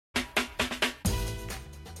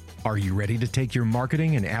Are you ready to take your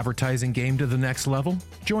marketing and advertising game to the next level?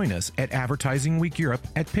 Join us at Advertising Week Europe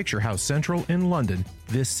at Picture House Central in London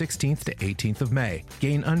this 16th to 18th of May.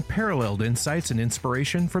 Gain unparalleled insights and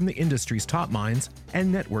inspiration from the industry's top minds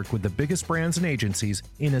and network with the biggest brands and agencies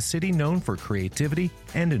in a city known for creativity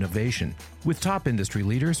and innovation. With top industry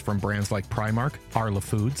leaders from brands like Primark, Arla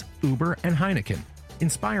Foods, Uber, and Heineken.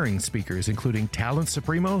 Inspiring speakers including talent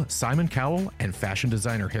supremo Simon Cowell and fashion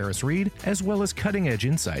designer Harris Reed, as well as cutting-edge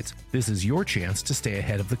insights. This is your chance to stay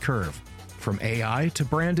ahead of the curve. From AI to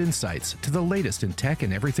brand insights to the latest in tech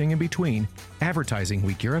and everything in between, Advertising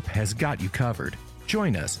Week Europe has got you covered.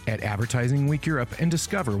 Join us at Advertising Week Europe and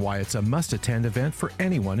discover why it's a must-attend event for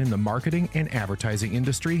anyone in the marketing and advertising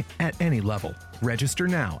industry at any level. Register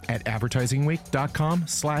now at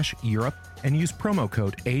advertisingweek.com/Europe and use promo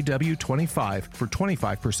code AW25 for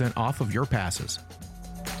 25% off of your passes.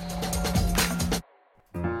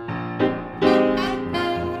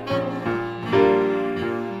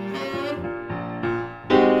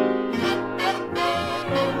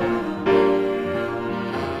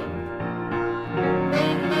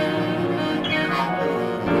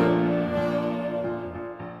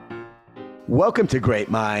 Welcome to Great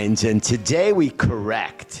Minds, and today we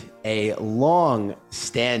correct a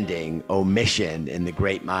long-standing omission in the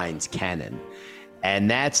Great Minds canon,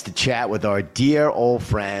 and that's to chat with our dear old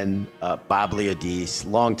friend, Bob Liodice,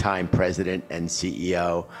 longtime president and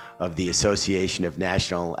CEO of the Association of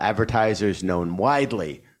National Advertisers, known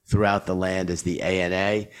widely throughout the land as the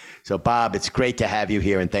ANA. So, Bob, it's great to have you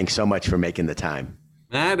here, and thanks so much for making the time.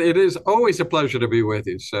 Matt, it is always a pleasure to be with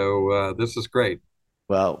you, so this is great.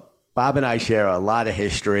 Well, Bob and I share a lot of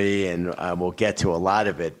history, and we'll get to a lot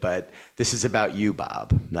of it. But this is about you,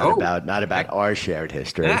 Bob, not about our shared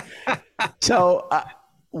history. So,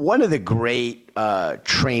 one of the great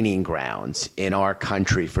training grounds in our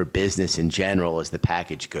country for business in general is the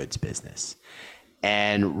packaged goods business.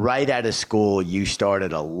 And right out of school, you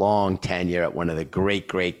started a long tenure at one of the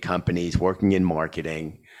great companies working in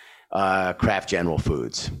marketing, Kraft General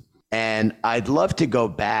Foods. And I'd love to go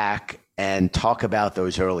back and talk about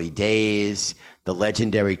those early days, the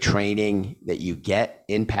legendary training that you get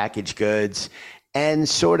in packaged goods, and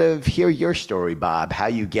sort of hear your story, Bob, how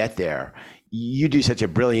you get there. You do such a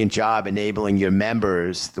brilliant job enabling your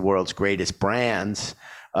members, the world's greatest brands,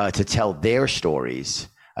 to tell their stories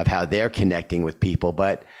of how they're connecting with people,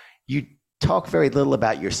 but you talk very little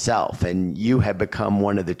about yourself, and you have become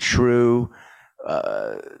one of the true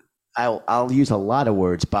I'll use a lot of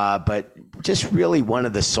words, Bob, but just really one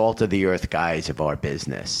of the salt of the earth guys of our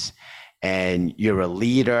business. And you're a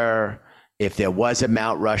leader. If there was a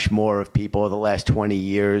Mount Rushmore of people of the last 20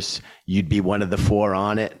 years, you'd be one of the four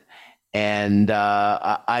on it. And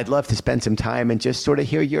I'd love to spend some time and just sort of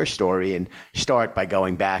hear your story and start by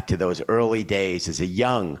going back to those early days as a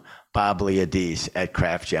young Bob Liodice at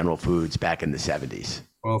Kraft General Foods back in the 70s.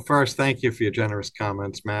 Well, first, thank you for your generous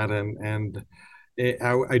comments, Matt. And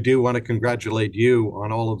I do want to congratulate you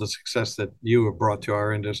on all of the success that you have brought to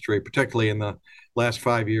our industry, particularly in the last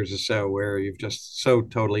 5 years or so, where you've just so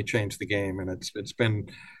totally changed the game. And it's been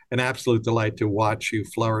an absolute delight to watch you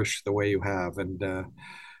flourish the way you have. And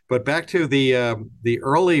but back to the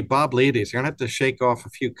early Bob Liodice, you're going to have to shake off a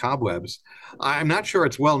few cobwebs. I'm not sure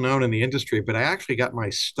it's well known in the industry, but I actually got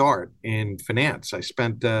my start in finance. I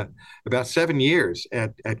spent about 7 years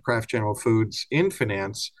at Kraft General Foods in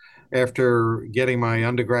finance, after getting my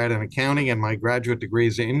undergrad in accounting and my graduate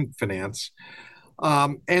degrees in finance.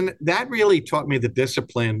 And that really taught me the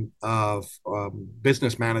discipline of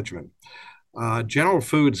business management. General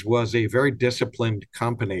Foods was a very disciplined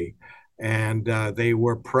company, and they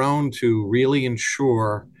were prone to really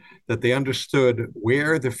ensure that they understood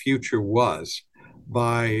where the future was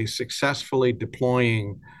by successfully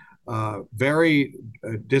deploying very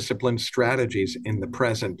disciplined strategies in the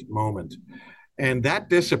present moment. And that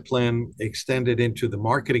discipline extended into the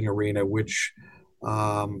marketing arena, which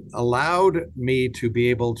allowed me to be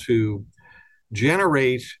able to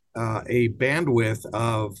generate a bandwidth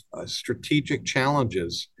of strategic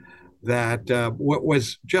challenges that what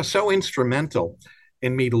was just so instrumental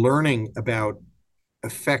in me learning about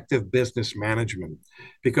effective business management,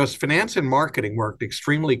 because finance and marketing worked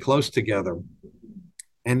extremely close together.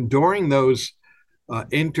 And during those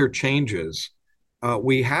interchanges,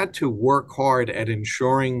 we had to work hard at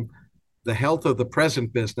ensuring the health of the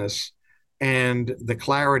present business and the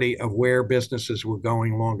clarity of where businesses were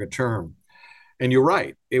going longer term. And you're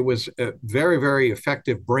right, it was a very, very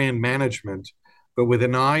effective brand management, but with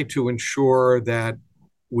an eye to ensure that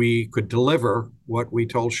we could deliver what we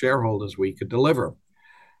told shareholders we could deliver.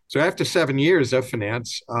 So after 7 years of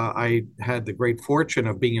finance, I had the great fortune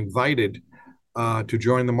of being invited to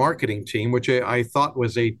join the marketing team, which I thought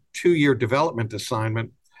was a 2-year development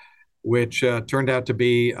assignment, which turned out to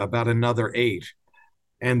be about another 8.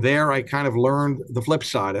 And there I kind of learned the flip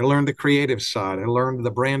side. I learned the creative side. I learned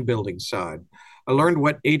the brand building side. I learned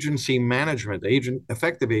what agency management,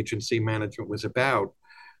 effective agency management was about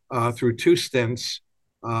through 2 stints,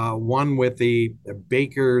 one with the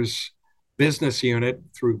Baker's business unit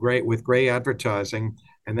with Gray Advertising,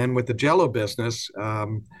 and then with the Jello business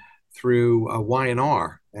through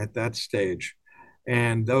Y&R at that stage.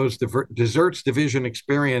 And those desserts division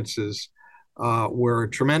experiences were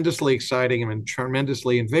tremendously exciting and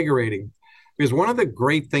tremendously invigorating, because one of the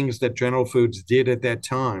great things that General Foods did at that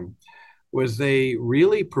time was they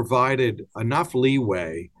really provided enough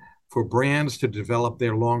leeway for brands to develop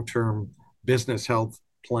their long-term business health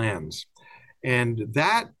plans. And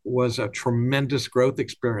that was a tremendous growth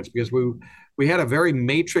experience, because we had a very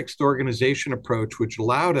matrixed organization approach, which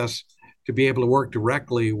allowed us to be able to work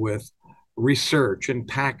directly with research and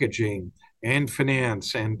packaging and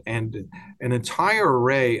finance and an entire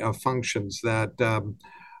array of functions that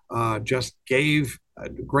just gave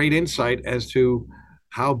great insight as to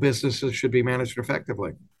how businesses should be managed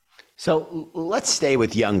effectively. So let's stay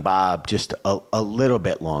with young Bob just a little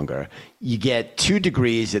bit longer. You get 2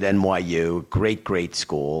 degrees at NYU, great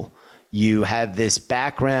school. You have this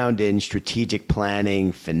background in strategic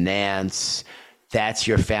planning, finance. That's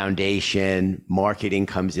your foundation. Marketing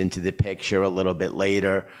comes into the picture a little bit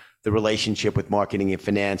later. The relationship with marketing and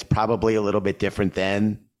finance, probably a little bit different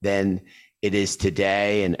then than it is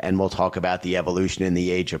today. And we'll talk about the evolution in the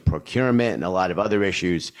age of procurement and a lot of other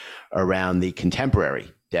issues around the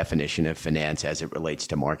contemporary definition of finance as it relates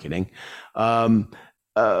to marketing.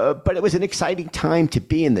 But it was an exciting time to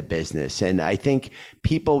be in the business. And I think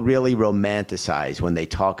people really romanticize when they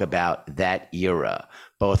talk about that era,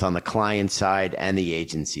 both on the client side and the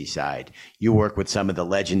agency side. You work with some of the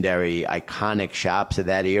legendary, iconic shops of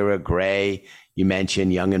that era, Gray. You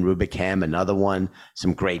mentioned Young and Rubicam, another one,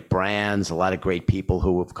 some great brands, a lot of great people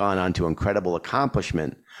who have gone on to incredible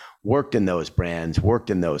accomplishment, worked in those brands, worked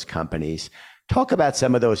in those companies. Talk about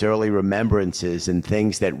some of those early remembrances and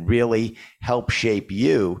things that really help shape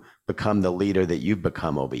you become the leader that you've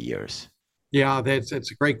become over years. Yeah, it's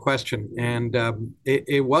a great question. And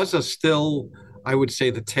it was still, I would say,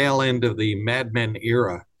 the tail end of the Mad Men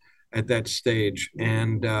era at that stage.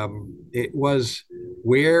 And it was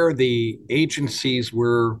where the agencies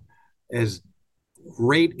were as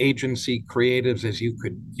great agency creatives as you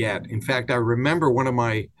could get. In fact, I remember one of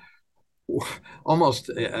my almost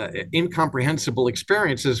incomprehensible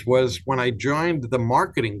experiences was when I joined the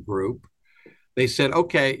marketing group. They said,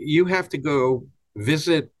 okay, you have to go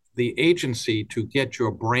visit the agency to get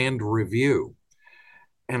your brand review.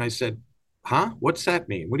 And I said, huh? What's that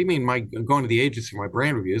mean? What do you mean going to the agency for my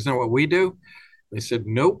brand review? Isn't that what we do? They said,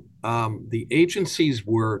 nope. The agencies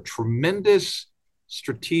were tremendous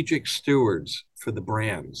strategic stewards for the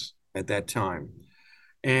brands at that time.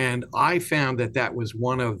 And I found that was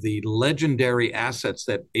one of the legendary assets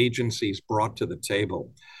that agencies brought to the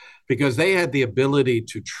table, because they had the ability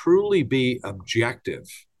to truly be objective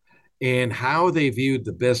in how they viewed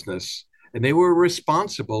the business. And they were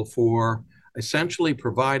responsible for essentially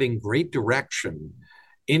providing great direction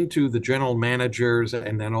into the general managers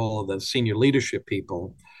and then all of the senior leadership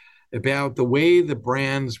people about the way the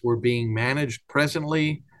brands were being managed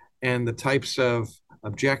presently and the types of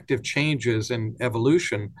objective changes and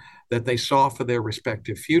evolution that they saw for their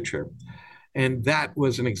respective future. And that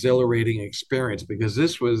was an exhilarating experience, because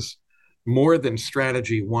this was more than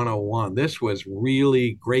strategy 101. This was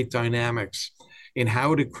really great dynamics in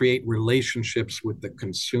how to create relationships with the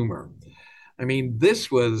consumer. I mean, this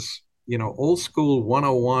was, old school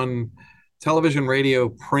 101 television, radio,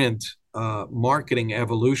 print, marketing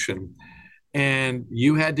evolution. And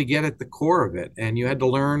you had to get at the core of it, and you had to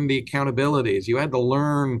learn the accountabilities. You had to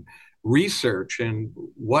learn research and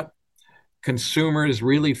what consumers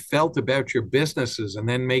really felt about your businesses, and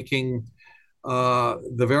then making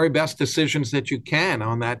the very best decisions that you can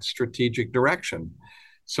on that strategic direction.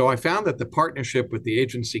 So I found that the partnership with the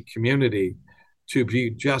agency community to be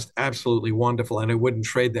just absolutely wonderful, and I wouldn't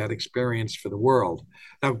trade that experience for the world.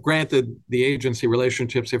 Now, granted, the agency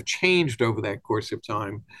relationships have changed over that course of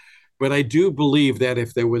time, but I do believe that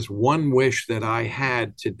if there was one wish that I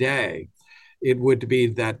had today, it would be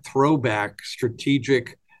that throwback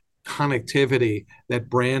strategic connectivity that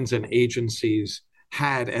brands and agencies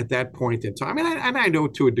had at that point in time. And I know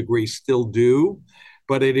to a degree still do,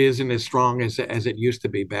 but it isn't as strong as it used to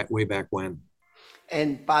be way back when.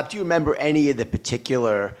 And Bob, do you remember any of the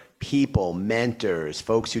particular people, mentors,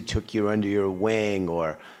 folks who took you under your wing,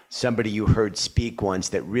 or somebody you heard speak once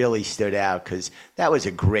that really stood out? Because that was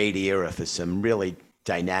a great era for some really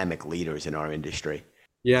dynamic leaders in our industry.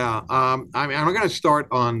 Yeah, I'm going to start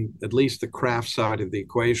on at least the craft side of the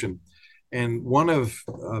equation. And one of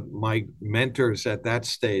my mentors at that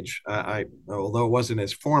stage, although it wasn't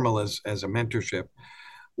as formal as a mentorship,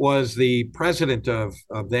 was the president of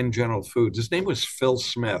then General Foods. His name was Phil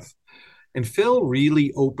Smith. And Phil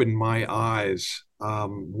really opened my eyes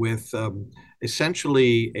with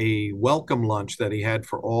essentially a welcome lunch that he had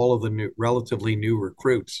for all of the relatively new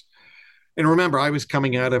recruits. And remember, I was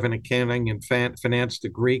coming out of an accounting and finance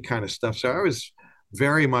degree kind of stuff. So I was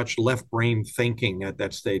very much left brain thinking at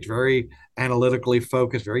that stage, very analytically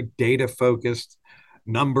focused, very data focused,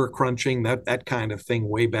 number crunching, that kind of thing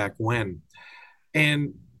way back when.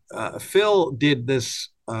 And Phil did this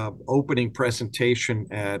opening presentation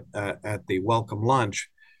at the welcome lunch.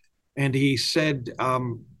 And he said,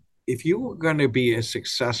 if you were going to be a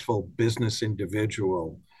successful business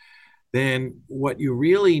individual, then what you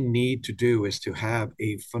really need to do is to have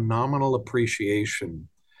a phenomenal appreciation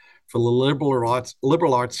for the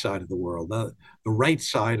liberal arts side of the world, the right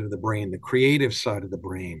side of the brain, the creative side of the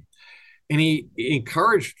brain. And he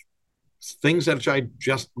encouraged things that I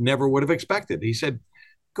just never would have expected. He said,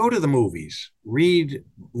 go to the movies, read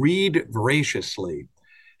voraciously,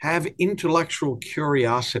 have intellectual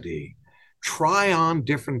curiosity, try on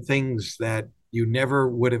different things that you never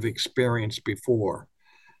would have experienced before.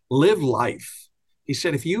 Live life. He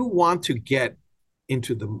said, if you want to get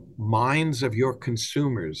into the minds of your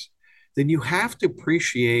consumers, then you have to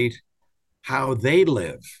appreciate how they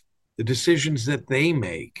live, the decisions that they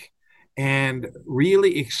make, and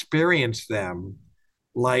really experience them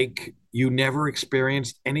like you never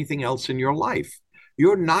experienced anything else in your life.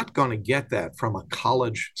 You're not going to get that from a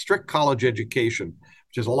strict college education,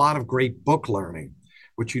 which is a lot of great book learning.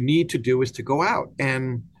 What you need to do is to go out.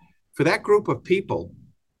 And for that group of people,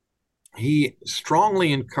 he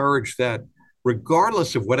strongly encouraged that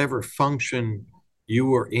regardless of whatever function you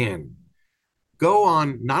were in, go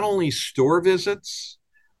on not only store visits,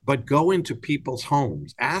 but go into people's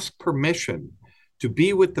homes, ask permission to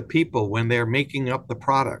be with the people when they're making up the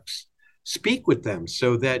products. Speak with them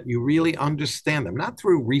so that you really understand them, not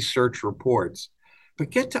through research reports, but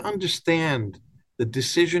get to understand the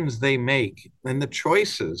decisions they make and the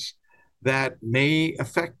choices that may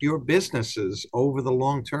affect your businesses over the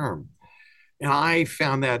long term. And I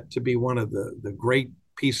found that to be one of the great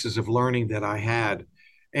pieces of learning that I had.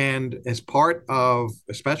 And as part of,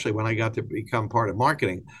 especially when I got to become part of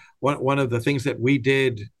marketing, one of the things that we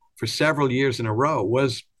did for several years in a row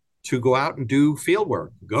was to go out and do field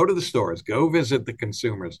work, go to the stores, go visit the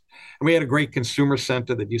consumers. And we had a great consumer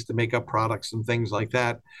center that used to make up products and things like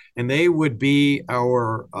that. And they would be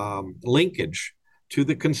our linkage to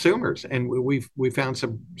the consumers. And we found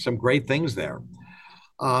some great things there.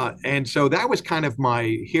 And so that was kind of my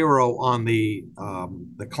hero on the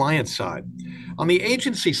client side. On the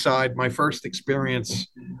agency side, my first experience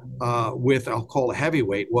with, I'll call a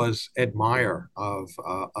heavyweight, was Ed Meyer of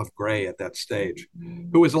Gray at that stage,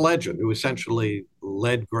 who was a legend, who essentially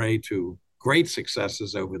led Gray to great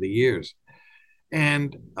successes over the years.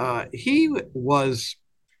 And he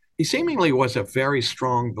seemingly was a very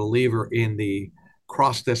strong believer in the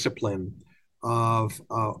cross-discipline of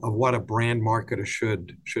what a brand marketer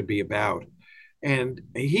should be about. And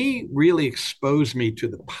he really exposed me to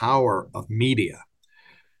the power of media.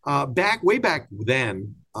 Way back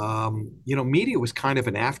then, media was kind of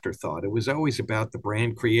an afterthought. It was always about the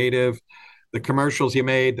brand creative, the commercials you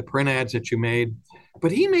made, the print ads that you made.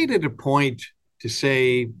 But he made it a point to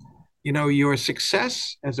say, your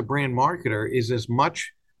success as a brand marketer is as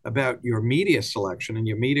much about your media selection and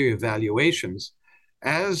your media evaluations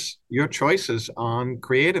as your choices on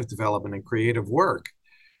creative development and creative work.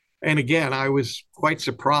 And again, I was quite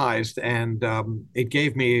surprised, and it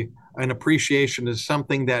gave me an appreciation of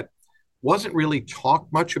something that wasn't really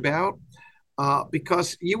talked much about,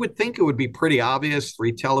 because you would think it would be pretty obvious.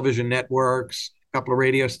 3 television networks, a couple of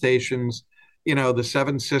radio stations, the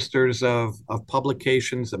 7 sisters of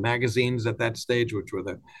publications, the magazines at that stage, which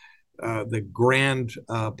were the grand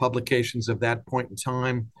publications of that point in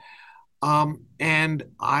time. And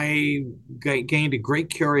I gained a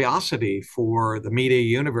great curiosity for the media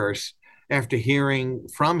universe after hearing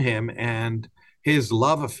from him and his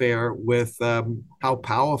love affair with how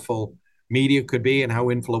powerful media could be and how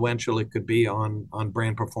influential it could be on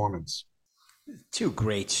brand performance. 2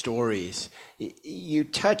 great stories. You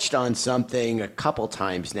touched on something a couple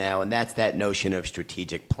times now, and that's that notion of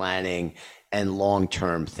strategic planning and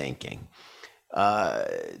long-term thinking.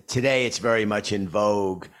 Today, it's very much in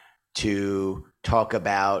vogue to talk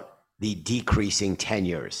about the decreasing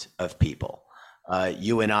tenures of people.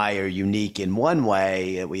 You and I are unique in one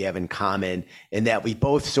way that we have in common, in that we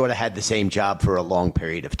both sort of had the same job for a long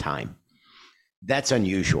period of time. That's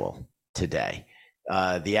unusual today.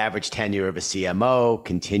 The average tenure of a CMO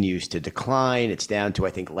continues to decline. It's down to, I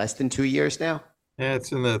think, less than 2 years now. Yeah,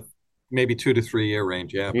 it's in the maybe 2 to 3 year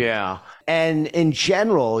range. Yeah. Yeah. And in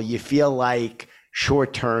general, you feel like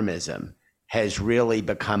short-termism has really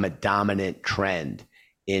become a dominant trend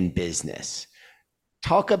in business.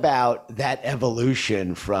 Talk about that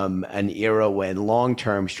evolution from an era when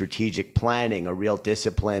long-term strategic planning, a real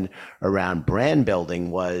discipline around brand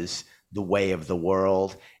building, was the way of the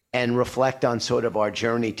world, and reflect on sort of our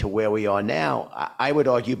journey to where we are now. I would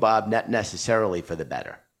argue, Bob, not necessarily for the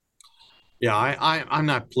better. Yeah, I'm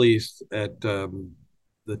not pleased at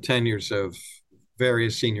the tenures of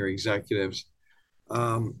various senior executives,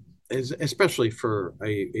 especially for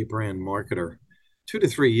a brand marketer. 2 to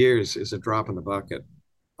 3 years is a drop in the bucket.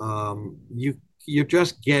 You're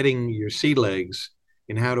just getting your sea legs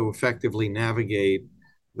in how to effectively navigate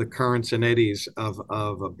the currents and eddies of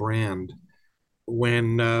a brand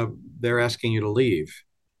when they're asking you to leave.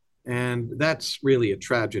 And that's really a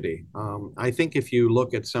tragedy. I think if you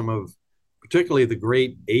look at some of, particularly the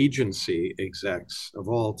great agency execs of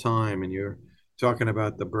all time, and you're talking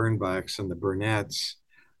about the Bernbachs and the Burnett's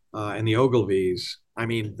and the Ogilvies, I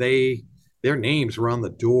mean, their names were on the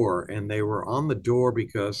door, and they were on the door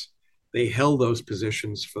because they held those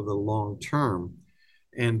positions for the long term.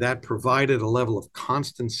 And that provided a level of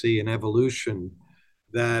constancy and evolution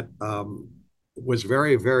that was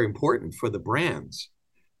very, very important for the brands.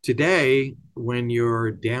 Today, when you're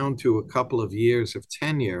down to a couple of years of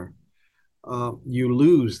tenure, you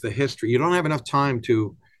lose the history. You don't have enough time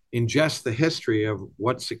to ingest the history of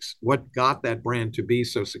what got that brand to be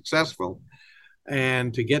so successful.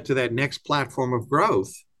 And to get to that next platform of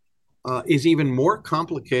growth is even more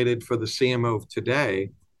complicated for the CMO of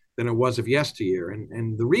today than it was of yesteryear.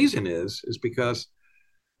 And the reason is because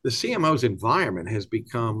the CMO's environment has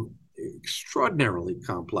become extraordinarily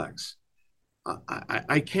complex.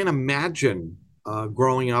 I can't imagine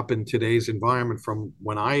growing up in today's environment from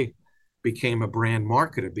when I became a brand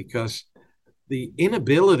marketer, because the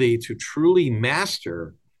inability to truly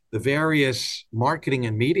master the various marketing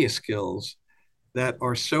and media skills that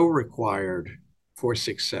are so required for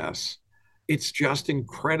success, it's just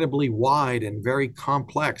incredibly wide and very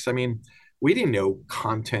complex. I mean, we didn't know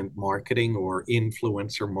content marketing or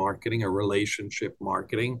influencer marketing or relationship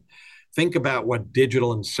marketing. Think about what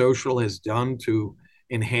digital and social has done to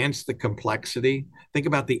enhance the complexity. Think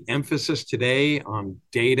about the emphasis today on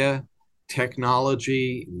data,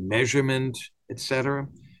 technology, measurement, et cetera.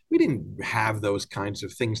 We didn't have those kinds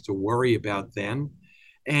of things to worry about then.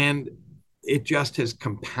 And it just has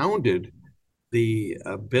compounded the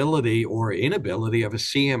ability or inability of a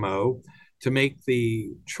CMO to make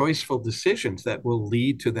the choiceful decisions that will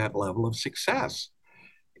lead to that level of success.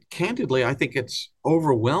 Candidly, I think it's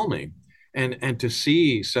overwhelming. And to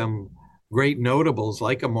see some great notables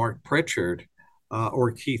like a Mark Pritchard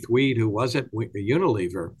or Keith Weed, who was at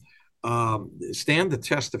Unilever, stand the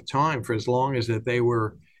test of time for as long as that they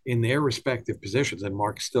were in their respective positions. And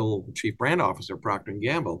Mark's still the chief brand officer, Procter &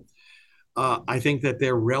 Gamble. I think that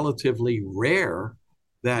they're relatively rare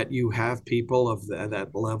that you have people of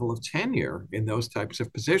that level of tenure in those types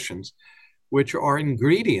of positions, which are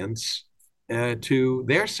ingredients to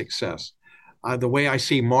their success. The way I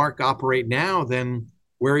see Mark operate now than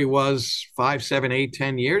where he was 5, 7, 8,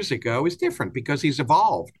 10 years ago is different, because he's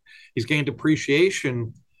evolved. He's gained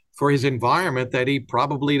appreciation for his environment that he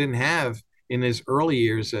probably didn't have in his early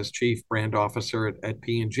years as chief brand officer at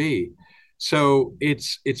P&G. So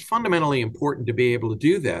it's fundamentally important to be able to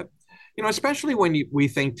do that, especially when we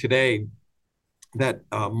think today that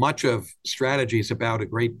much of strategy is about a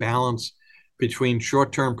great balance between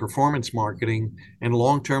short-term performance marketing and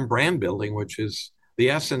long-term brand building, which is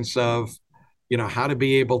the essence of, how to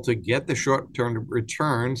be able to get the short-term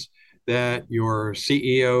returns that your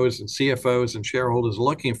CEOs and CFOs and shareholders are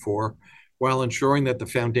looking for, while ensuring that the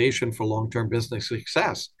foundation for long-term business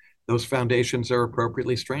success, those foundations are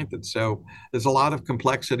appropriately strengthened. So there's a lot of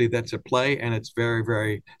complexity that's at play, and it's very,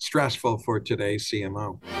 very stressful for today's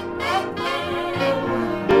CMO.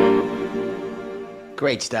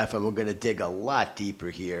 Great stuff. And we're going to dig a lot deeper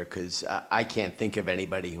here, because I can't think of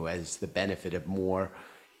anybody who has the benefit of more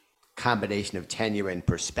combination of tenure and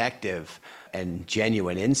perspective and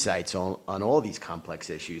genuine insights on all these complex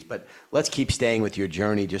issues. But let's keep staying with your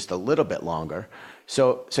journey just a little bit longer.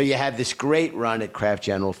 So you have this great run at Kraft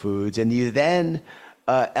General Foods, and you then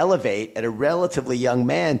elevate at a relatively young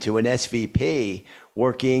man to an SVP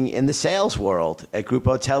working in the sales world at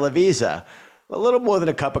Grupo Televisa. A little more than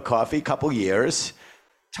a cup of coffee, couple years.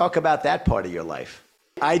 Talk about that part of your life.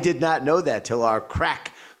 I did not know that till our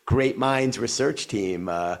crack Great Minds research team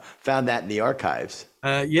found that in the archives.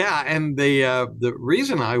 Yeah, and the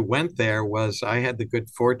reason I went there was I had the good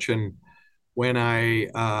fortune when I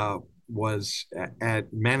was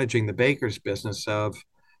at managing the baker's business of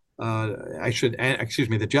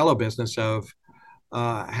the Jello business of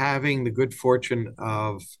having the good fortune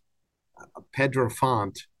of Pedro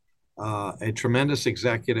Font, a tremendous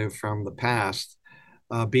executive from the past,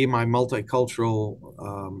 be my multicultural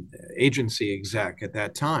agency exec at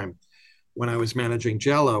that time when I was managing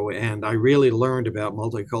Jello. And I really learned about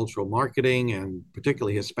multicultural marketing and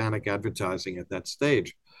particularly Hispanic advertising at that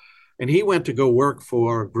stage. And he went to go work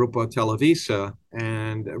for Grupo Televisa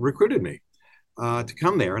and recruited me to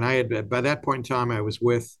come there. And I had, by that point in time, I was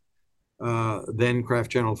with then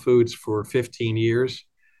Kraft General Foods for 15 years.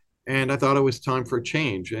 And I thought it was time for a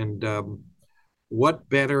change. And what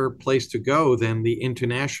better place to go than the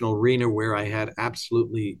international arena where I had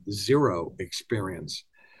absolutely zero experience.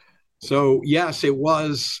 So yes, it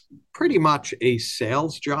was pretty much a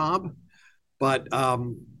sales job, but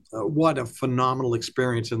what a phenomenal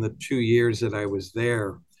experience in the 2 years that I was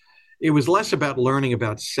there. It was less about learning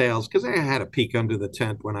about sales because I had a peek under the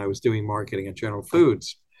tent when I was doing marketing at General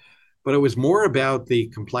Foods, but it was more about the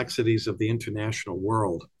complexities of the international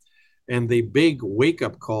world. And the big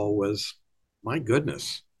wake-up call was, my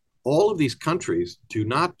goodness, all of these countries do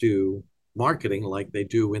not do marketing like they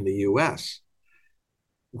do in the US,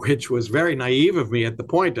 which was very naive of me at the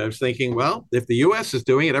point. I was thinking, well, if the US is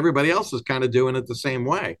doing it, everybody else is kind of doing it the same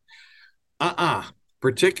way.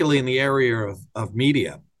 Particularly in the area of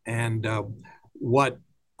media. And what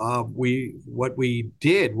we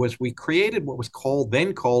did was we created what was called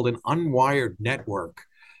an unwired network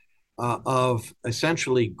of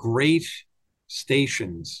essentially great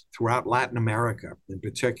stations throughout Latin America in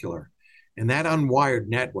particular. And that unwired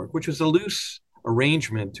network, which was a loose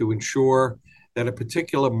arrangement to ensure that a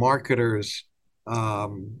particular marketer's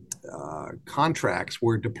contracts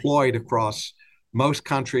were deployed across most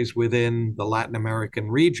countries within the Latin American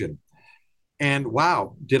region. And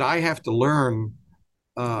wow, did I have to learn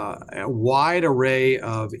a wide array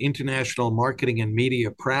of international marketing and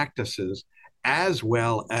media practices, as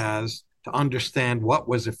well as to understand what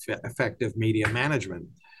was effective media management.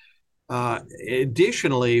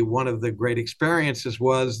 Additionally, one of the great experiences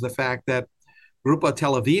was the fact that Grupo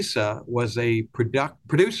Televisa was a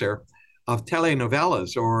producer of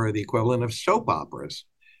telenovelas, or the equivalent of soap operas,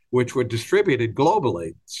 which were distributed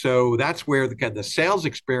globally. So that's where the sales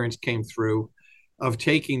experience came through, of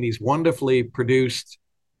taking these wonderfully produced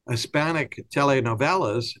Hispanic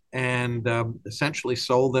telenovelas and essentially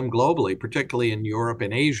sold them globally, particularly in Europe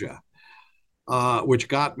and Asia, which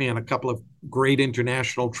got me on a couple of great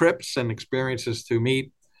international trips and experiences to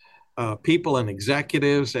meet people and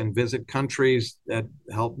executives and visit countries that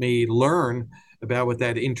helped me learn about what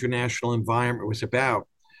that international environment was about.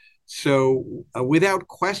 So without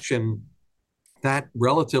question, that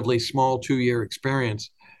relatively small 2-year experience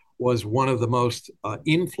was one of the most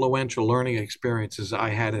influential learning experiences I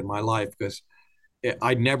had in my life, because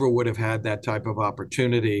I never would have had that type of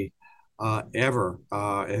opportunity ever,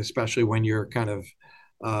 especially when you're kind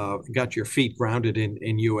of got your feet grounded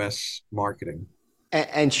in U.S. marketing.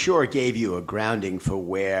 And sure gave you a grounding for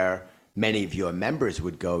where many of your members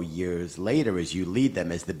would go years later as you lead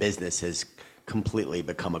them, as the business has completely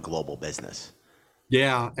become a global business.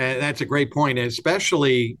 Yeah, and that's a great point,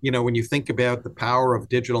 especially, when you think about the power of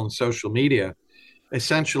digital and social media.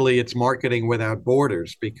 Essentially, it's marketing without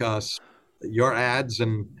borders, because your ads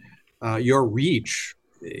and your reach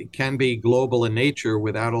can be global in nature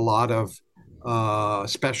without a lot of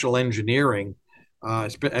special engineering,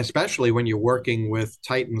 especially when you're working with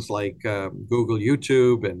titans like Google,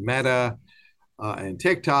 YouTube, and Meta, and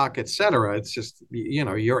TikTok, et cetera. It's just,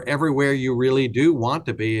 you're everywhere you really do want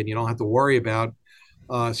to be, and you don't have to worry about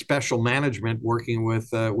special management working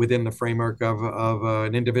within the framework of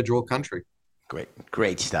an individual country.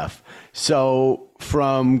 Great stuff. So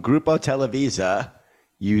from Grupo Televisa,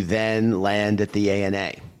 you then land at the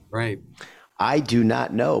ANA. Right. I do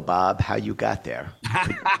not know, Bob, how you got there.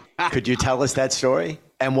 Could you tell us that story?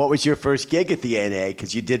 And what was your first gig at the ANA?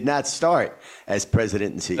 Because you did not start as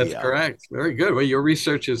president and CEO. That's correct. Very good. Well, your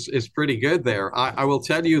research is pretty good there. I will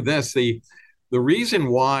tell you this. The reason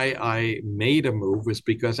why I made a move was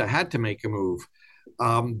because I had to make a move.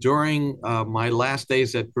 During my last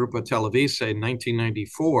days at Grupo Televisa in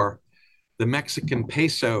 1994, the Mexican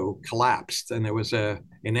peso collapsed and there was an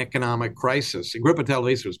economic crisis. Grupo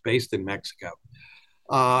Televisa was based in Mexico.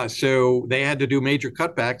 So they had to do major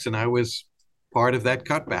cutbacks, and I was part of that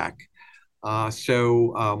cutback.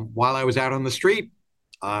 While I was out on the street,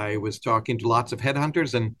 I was talking to lots of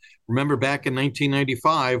headhunters. And remember, back in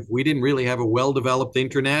 1995, we didn't really have a well-developed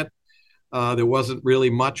internet. There wasn't really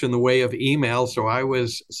much in the way of email. So I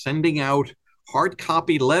was sending out hard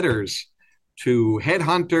copy letters to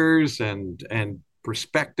headhunters and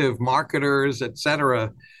prospective marketers, et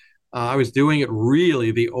cetera. I was doing it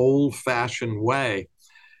really the old-fashioned way.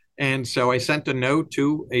 And so I sent a note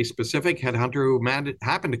to a specific headhunter who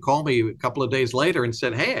happened to call me a couple of days later and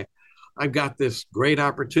said, "Hey, I've got this great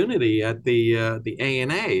opportunity at the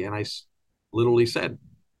A&A." And I literally said,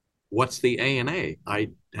 "What's the A&A?" I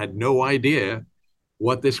had no idea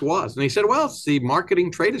what this was. And he said, "Well, it's the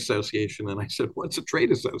Marketing Trade Association." And I said, "What's a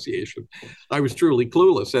trade association?" I was truly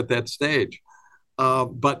clueless at that stage.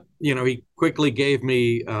 But he quickly gave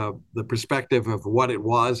me the perspective of what it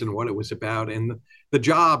was and what it was about. And the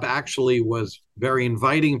job actually was very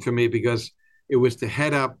inviting for me because it was to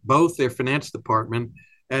head up both their finance department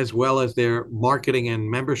as well as their marketing and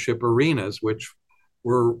membership arenas, which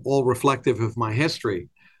were all reflective of my history.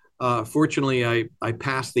 Fortunately, I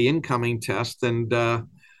passed the incoming test, and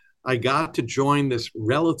I got to join this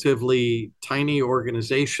relatively tiny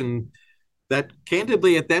organization that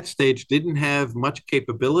candidly at that stage didn't have much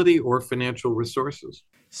capability or financial resources.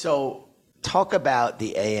 So talk about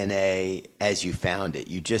the A&A as you found it.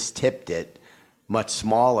 You just tipped it, much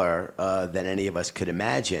smaller than any of us could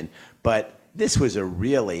imagine. But this was a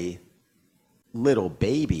really little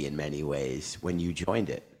baby in many ways when you joined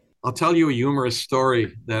it. I'll tell you a humorous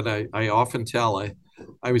story that I often tell.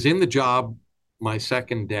 I was in the job my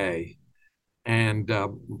second day. And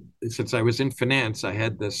since I was in finance, I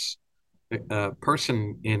had this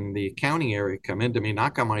person in the accounting area come into me,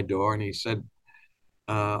 knock on my door, and he said,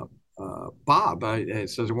 "Bob," I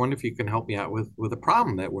says, "I wonder if you can help me out with a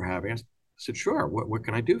problem that we're having." I said, "Sure. What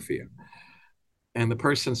can I do for you?" And the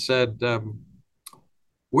person said,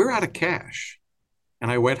 "We're out of cash." And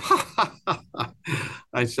I went, "Ha, ha, ha, ha."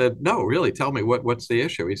 I said, "No, really, tell me what's the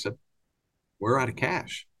issue?" He said, "We're out of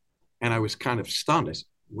cash." And I was kind of stunned. I said,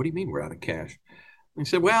 "What do you mean we're out of cash?" He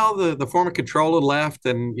said, "Well, the former controller left,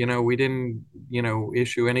 and we didn't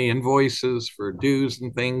issue any invoices for dues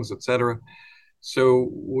and things, et cetera. So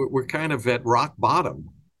we're kind of at rock bottom,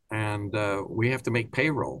 and we have to make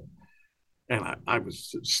payroll." And I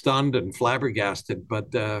was stunned and flabbergasted,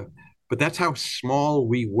 but that's how small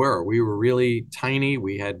we were. We were really tiny.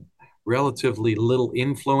 We had relatively little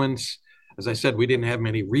influence. As I said, we didn't have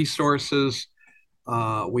many resources.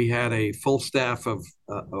 We had a full staff of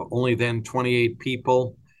only then 28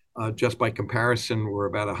 people. Just by comparison, we're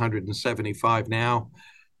about 175 now.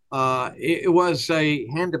 It was a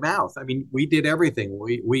hand to mouth. I mean, we did everything.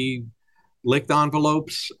 We licked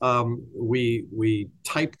envelopes. We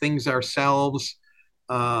typed things ourselves.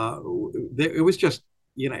 It was just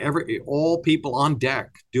all people on deck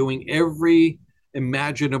doing every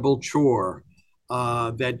imaginable chore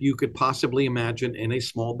that you could possibly imagine in a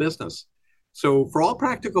small business. So for all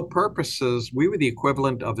practical purposes, we were the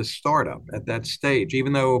equivalent of a startup at that stage,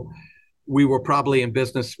 even though we were probably in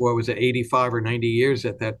business, 85 or 90 years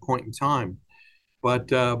at that point in time.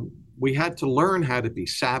 But we had to learn how to be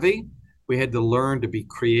savvy. We had to learn to be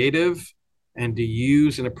creative and to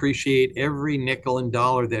use and appreciate every nickel and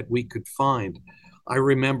dollar that we could find. I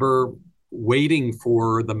remember waiting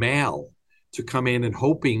for the mail to come in and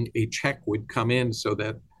hoping a check would come in so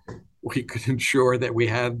that we could ensure that we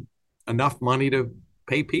had enough money to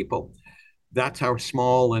pay people. That's how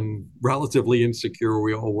small and relatively insecure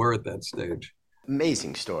we all were at that stage.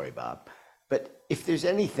 Amazing story, Bob. But if there's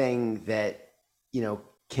anything that,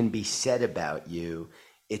 can be said about you,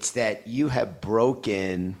 it's that you have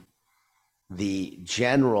broken the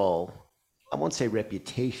general, I won't say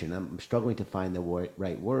reputation, I'm struggling to find the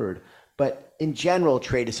right word, but in general,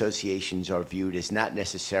 trade associations are viewed as not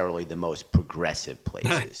necessarily the most progressive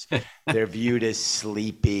places. They're viewed as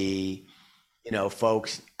sleepy,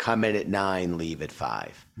 folks come in at 9, leave at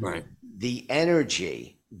 5. Right. The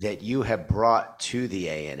energy that you have brought to the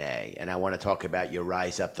A&A, and I want to talk about your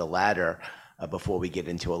rise up the ladder before we get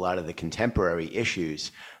into a lot of the contemporary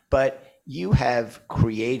issues, but you have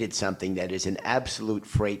created something that is an absolute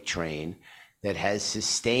freight train that has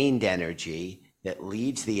sustained energy, that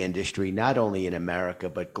leads the industry, not only in America,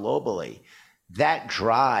 but globally. That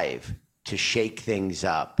drive to shake things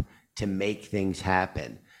up, to make things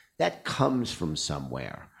happen, that comes from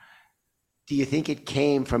somewhere. Do you think it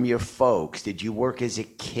came from your folks? Did you work as a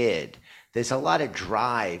kid? There's a lot of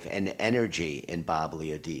drive and energy in Bob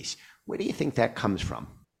Liodice. Where do you think that comes from?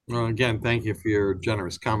 Well, again, thank you for your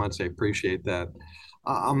generous comments. I appreciate that.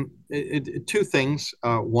 Two things.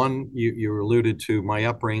 One, you alluded to my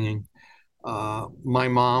upbringing. My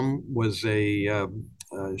mom was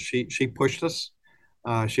she pushed us.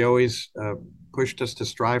 She always pushed us to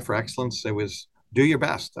strive for excellence. It was do your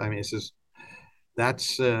best. I mean, it's just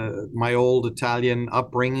that's my old Italian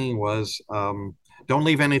upbringing was don't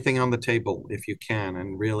leave anything on the table if you can,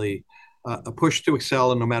 and really a push to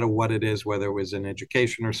excel, and no matter what it is, whether it was in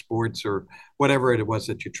education or sports or whatever it was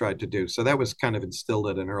that you tried to do. So that was kind of instilled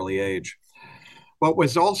at an early age. What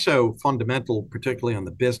was also fundamental, particularly on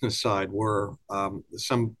the business side, were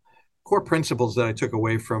some core principles that I took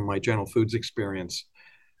away from my General Foods experience.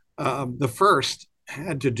 The first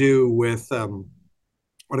had to do with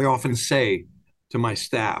what I often say to my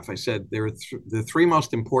staff. I said there are the three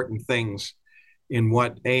most important things in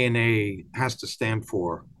what A&A has to stand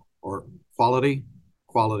for, or quality,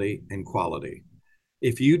 quality, and quality.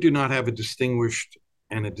 If you do not have a distinguished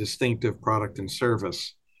and a distinctive product and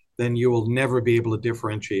service, then you will never be able to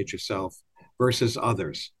differentiate yourself versus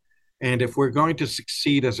others. And if we're going to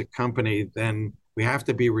succeed as a company, then we have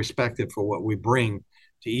to be respected for what we bring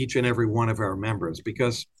to each and every one of our members.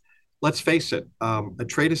 Because let's face it, a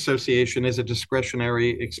trade association is a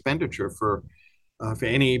discretionary expenditure for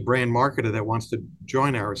any brand marketer that wants to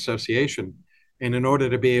join our association. And in order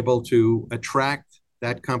to be able to attract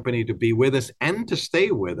that company to be with us and to stay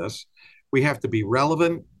with us, we have to be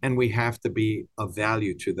relevant and we have to be of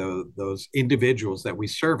value to those individuals that we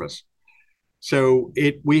service. So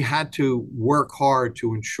we had to work hard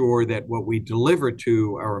to ensure that what we delivered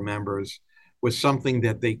to our members was something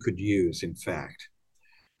that they could use, in fact.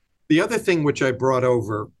 The other thing which I brought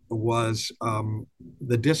over was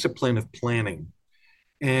the discipline of planning.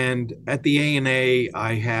 And at the A&A,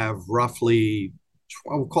 I have roughly,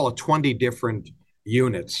 I will call it 20 different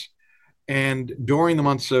units. And during the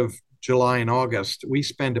months of July and August, we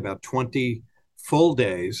spend about 20 full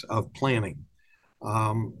days of planning.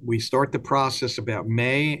 We start the process about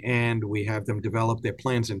May, and we have them develop their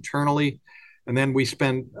plans internally. And then we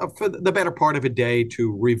spend for the better part of a day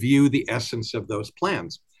to review the essence of those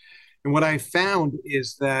plans. And what I found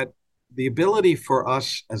is that the ability for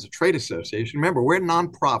us as a trade association, remember, we're a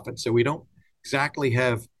nonprofit, so we don't exactly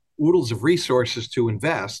have oodles of resources to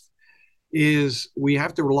invest, is we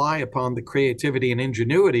have to rely upon the creativity and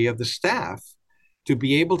ingenuity of the staff to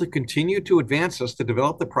be able to continue to advance us, to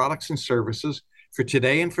develop the products and services for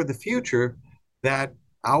today and for the future that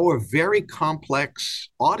our very complex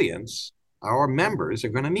audience, our members, are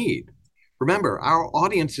going to need. Remember, our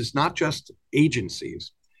audience is not just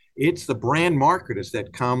agencies. It's the brand marketers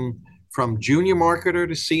that come from junior marketer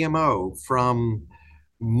to CMO, from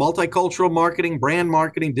multicultural marketing, brand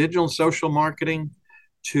marketing, digital and social marketing,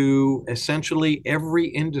 to essentially every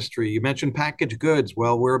industry. You mentioned packaged goods.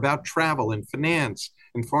 Well, we're about travel and finance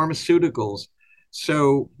and pharmaceuticals.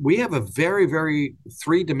 So we have a very, very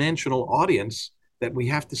three-dimensional audience that we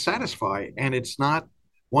have to satisfy. And it's not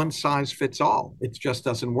one size fits all. It just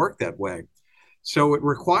doesn't work that way. So it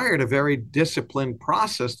required a very disciplined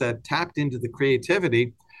process that tapped into the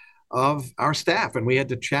creativity of our staff. And we had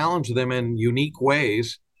to challenge them in unique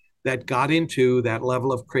ways that got into that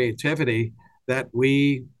level of creativity that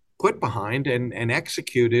we put behind and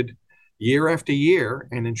executed year after year,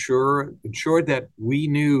 and ensured that we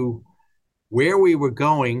knew where we were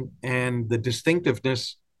going and the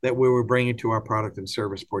distinctiveness that we were bringing to our product and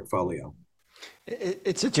service portfolio.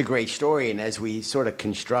 It's such a great story. And as we sort of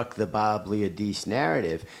construct the Bob Liodice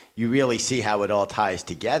narrative, you really see how it all ties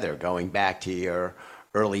together, going back to your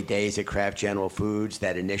early days at Kraft General Foods,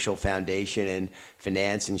 that initial foundation in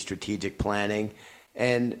finance and strategic planning.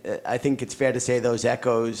 And I think it's fair to say those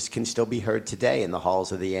echoes can still be heard today in the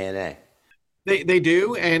halls of the ANA. They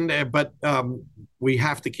do, but we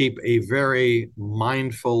have to keep a very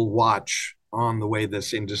mindful watch on the way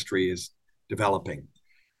this industry is developing.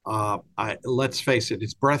 Let's face it,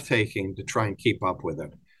 it's breathtaking to try and keep up with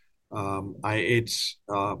it.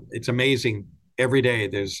 It's amazing. Every day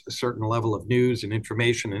there's a certain level of news and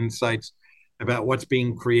information and insights about what's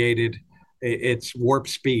being created. It's warp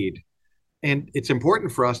speed. And it's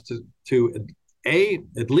important for us to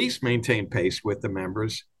at least maintain pace with the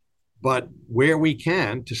members, but where we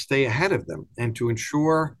can, to stay ahead of them and to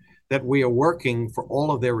ensure that we are working for all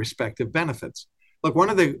of their respective benefits. Look, one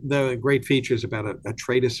of the great features about a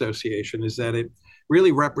trade association is that it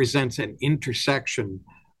really represents an intersection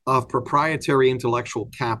of proprietary intellectual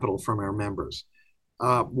capital from our members.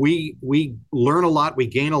 We learn a lot, we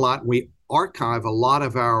gain a lot, we archive a lot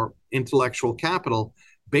of our intellectual capital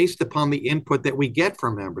based upon the input that we get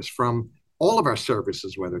from members from all of our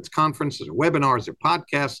services, whether it's conferences or webinars or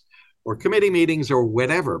podcasts or committee meetings or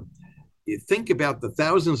whatever. you think about the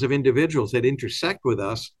thousands of individuals that intersect with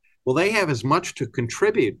us. Well, they have as much to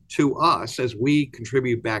contribute to us as we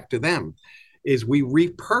contribute back to them. Is we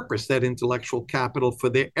repurpose that intellectual capital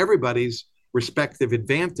for everybody's respective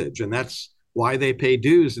advantage, and that's why they pay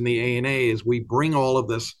dues in the ANA. Is we bring all of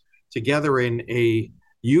this together in a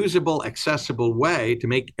usable, accessible way to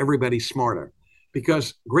make everybody smarter.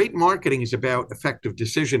 Because great marketing is about effective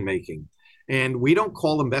decision making, and we don't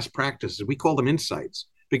call them best practices; we call them insights.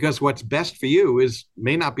 Because what's best for you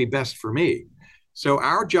may not be best for me. So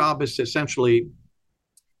our job is essentially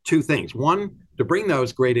two things. One, to bring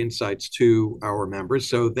those great insights to our members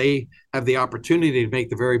so they have the opportunity to make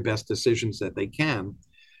the very best decisions that they can.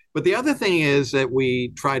 But the other thing is that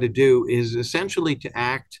we try to do is essentially to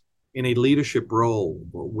act in a leadership role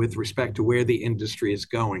with respect to where the industry is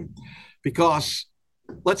going. Because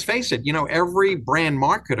let's face it, every brand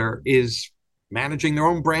marketer is managing their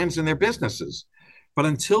own brands and their businesses. But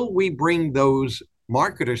until we bring those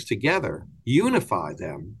marketers together, unify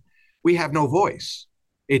them, we have no voice.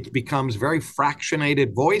 It becomes very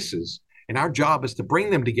fractionated voices. And our job is to bring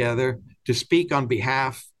them together to speak on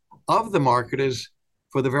behalf of the marketers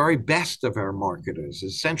for the very best of our marketers,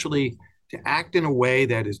 essentially to act in a way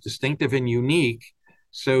that is distinctive and unique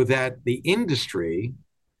so that the industry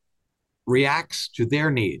reacts to their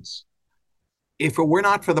needs. If it were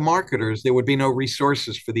not for the marketers, there would be no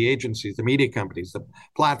resources for the agencies, the media companies, the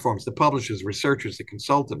platforms, the publishers, researchers, the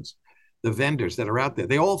consultants, the vendors that are out there.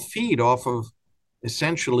 They all feed off of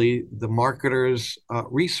essentially the marketers'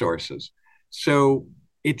 resources. So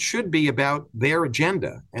it should be about their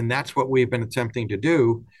agenda. And that's what we've been attempting to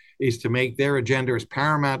do, is to make their agenda as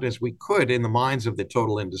paramount as we could in the minds of the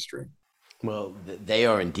total industry. Well, they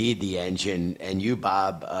are indeed the engine, and you,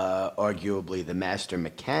 Bob, arguably the master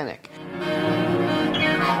mechanic.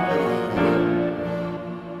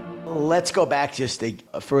 Let's go back just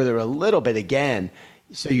further a little bit again.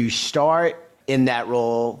 So you start in that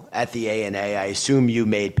role at the ANA. I assume you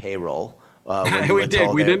made payroll. We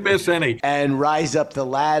did. We didn't miss any. And rise up the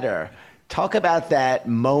ladder. Talk about that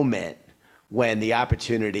moment when the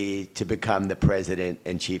opportunity to become the president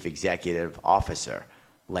and chief executive officer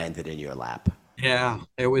landed in your lap. Yeah,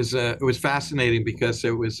 it was fascinating because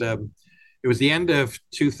it was the end of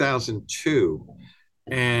 2002,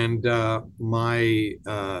 and my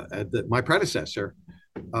predecessor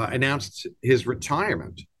announced his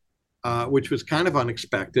retirement, which was kind of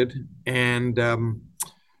unexpected. And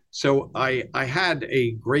so I had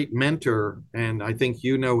a great mentor, and I think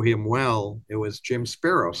you know him well. It was Jim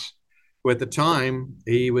Spiros, who at the time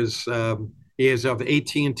he is of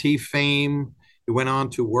AT&T fame. He went on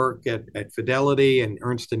to work at Fidelity and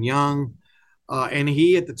Ernst & Young. And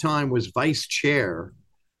he, at the time, was vice chair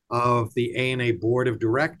of the ANA board of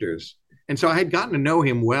directors. And so I had gotten to know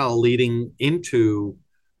him well leading into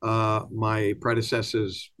my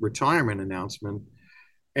predecessor's retirement announcement.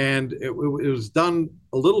 And it was done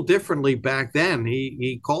a little differently back then.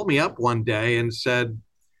 He called me up one day and said,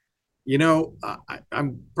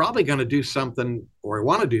 I'm probably going to do something, or I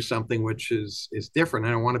want to do something which is different,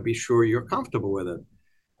 and I want to be sure you're comfortable with it.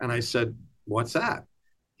 And I said, what's that?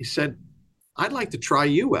 He said, I'd like to try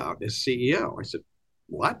you out as CEO. I said,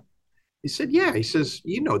 what? He said, yeah. He says,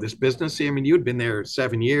 this business. I mean, you'd been there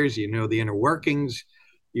 7 years. You know the inner workings.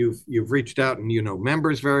 You've reached out and you know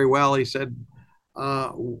members very well. He said,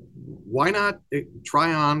 why not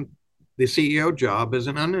try on the CEO job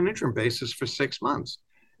on an interim basis for 6 months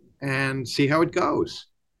and see how it goes?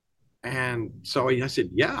 And so I said,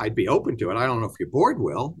 yeah, I'd be open to it. I don't know if your board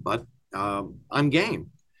will, but I'm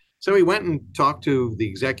game. So he went and talked to the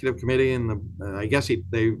executive committee, and I guess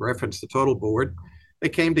they referenced the total board. They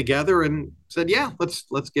came together and said, yeah,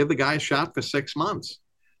 let's give the guy a shot for 6 months.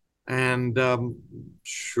 And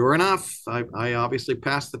sure enough, I obviously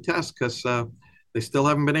passed the test because they still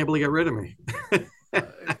haven't been able to get rid of me.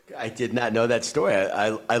 I did not know that story.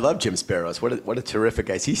 I love Jim Spiros. What a terrific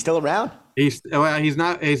guy. Is he still around? He's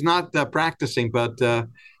not practicing, but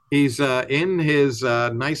he's in his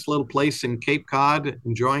nice little place in Cape Cod,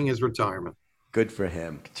 enjoying his retirement. Good for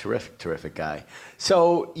him. Terrific guy.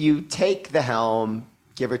 So you take the helm,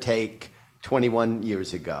 give or take 21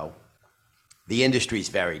 years ago. The industry is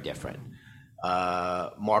very different.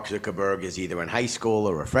 Mark Zuckerberg is either in high school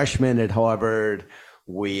or a freshman at Harvard.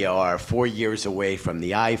 We are 4 years away from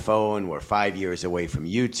the iPhone. We're 5 years away from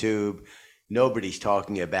YouTube. Nobody's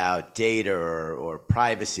talking about data or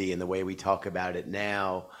privacy in the way we talk about it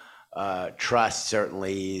now. Trust,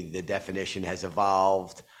 certainly, the definition has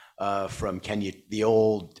evolved from the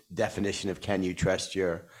old definition of can you trust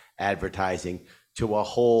your advertising to a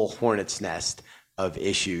whole hornet's nest of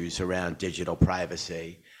issues around digital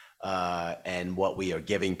privacy. and what we are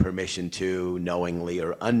giving permission to knowingly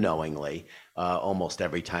or unknowingly almost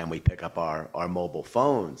every time we pick up our mobile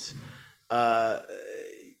phones.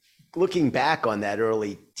 Looking back on that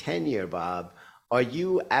early tenure, Bob, are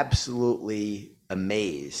you absolutely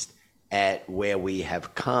amazed at where we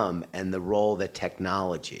have come and the role that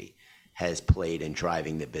technology has played in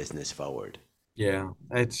driving the business forward? Yeah,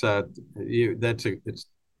 it's it's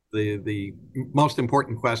the most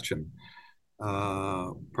important question,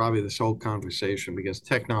 probably this whole conversation, because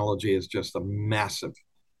technology is just a massive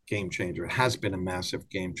game changer. It has been a massive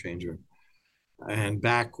game changer. And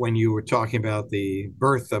back when you were talking about the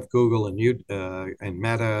birth of Google and and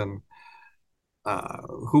Meta, and,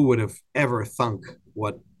 who would have ever thunk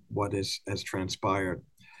what has transpired?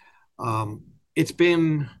 It's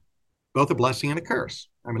been both a blessing and a curse.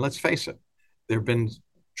 I mean, let's face it. There have been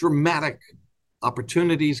dramatic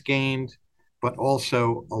opportunities gained, but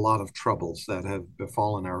also a lot of troubles that have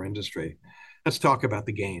befallen our industry. Let's talk about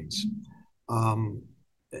the gains.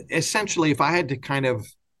 Essentially, if I had to kind of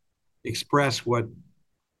express what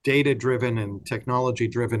data-driven and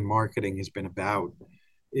technology-driven marketing has been about,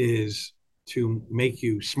 is to make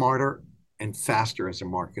you smarter and faster as a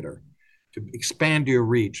marketer, to expand your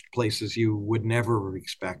reach to places you would never have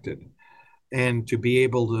expected, and to be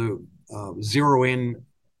able to zero in,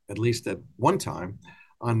 at least at one time,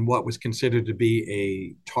 on what was considered to be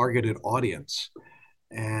a targeted audience.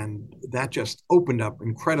 And that just opened up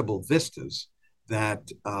incredible vistas that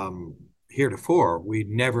heretofore we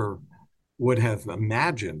never would have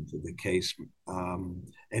imagined the case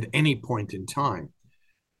at any point in time.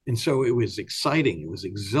 And so it was exciting, it was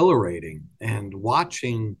exhilarating, and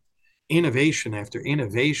watching innovation after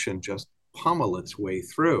innovation just pummel its way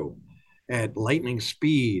through at lightning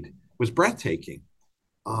speed was breathtaking.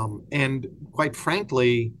 And quite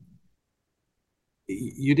frankly,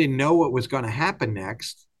 you didn't know what was going to happen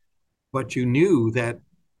next, but you knew that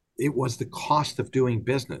it was the cost of doing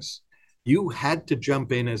business. You had to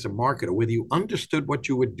jump in as a marketer, whether you understood what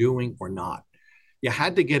you were doing or not. You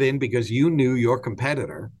had to get in because you knew your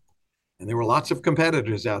competitor, and there were lots of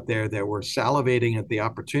competitors out there that were salivating at the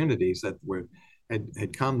opportunities that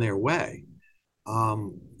had come their way.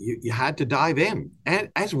 You had to dive in,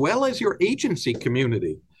 and as well as your agency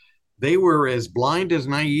community. They were as blind, as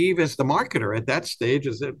naive as the marketer at that stage,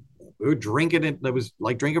 as it we were drinking it. It was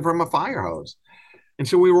like drinking from a fire hose. And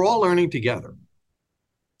so we were all learning together,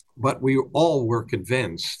 but we all were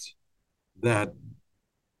convinced that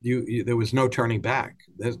there was no turning back.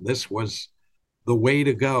 This was the way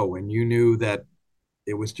to go. And you knew that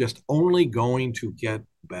it was just only going to get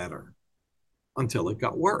better until it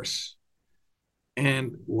got worse.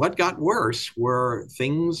 And what got worse were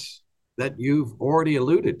things that you've already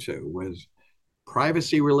alluded to, was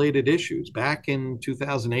privacy-related issues. Back in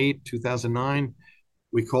 2008, 2009,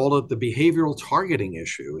 we called it the behavioral targeting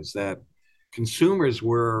issue, is that consumers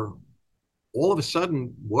were all of a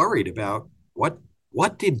sudden worried about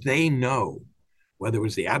what did they know, whether it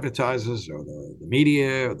was the advertisers or the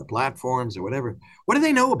media or the platforms or whatever. What do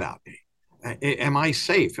they know about me? Am I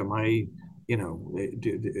safe? Am I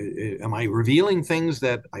revealing things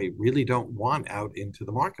that I really don't want out into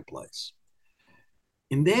the marketplace?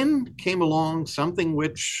 And then came along something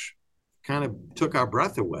which kind of took our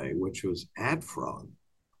breath away, which was ad fraud.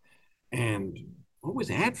 And what was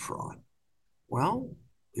ad fraud? Well,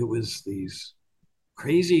 it was these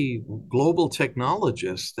crazy global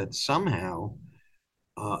technologists that somehow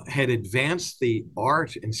had advanced the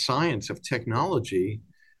art and science of technology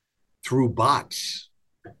through bots.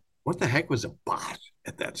 What the heck was a bot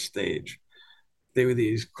at that stage? They were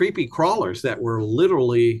these creepy crawlers that were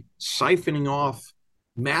literally siphoning off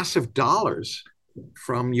massive dollars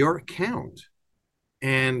from your account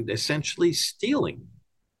and essentially stealing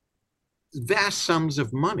vast sums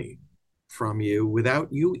of money from you without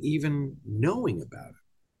you even knowing about it.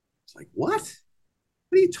 It's like, what?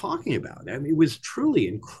 What are you talking about? I mean, it was truly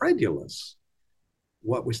incredulous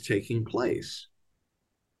what was taking place.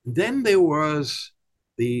 Then there was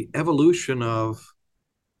the evolution of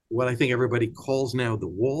what I think everybody calls now the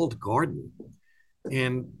walled garden.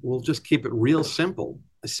 And we'll just keep it real simple.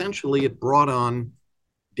 Essentially, it brought on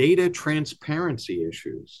data transparency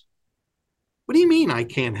issues. What do you mean I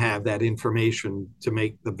can't have that information to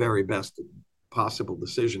make the very best possible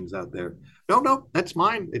decisions out there? No, that's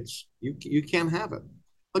mine. It's you can't have it.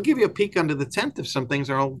 I'll give you a peek under the tent of some things,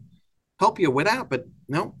 or I'll help you with that. But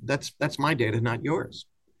no, that's my data, not yours.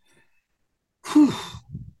 Whew.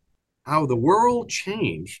 How the world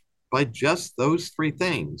changed by just those three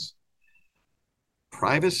things: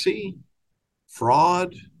 privacy,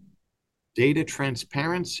 fraud, data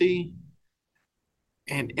transparency,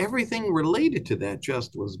 And everything related to that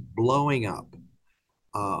just was blowing up.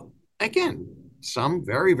 Uh, Again, some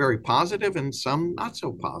very, very positive and some not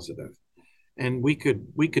so positive. And we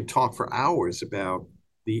could talk for hours about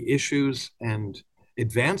the issues and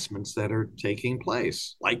advancements that are taking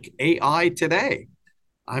place, like AI today.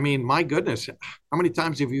 I mean, my goodness, how many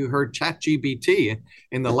times have you heard ChatGPT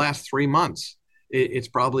in the last 3 months? It's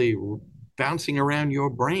probably bouncing around your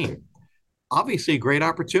brain. Obviously, a great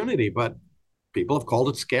opportunity, but people have called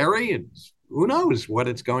it scary, and who knows what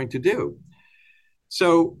it's going to do.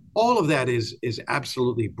 So all of that is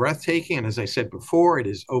absolutely breathtaking. And as I said before, it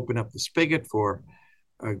has opened up the spigot for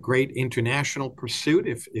a great international pursuit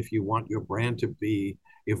if you want your brand to be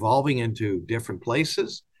evolving into different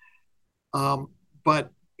places.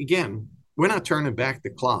 But again, we're not turning back the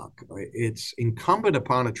clock. It's incumbent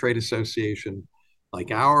upon a trade association like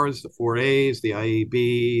ours, the 4As, the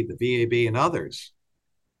IAB, the VAB, and others,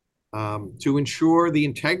 to ensure the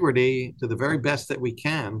integrity to the very best that we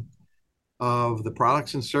can of the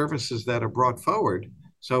products and services that are brought forward.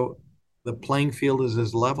 So the playing field is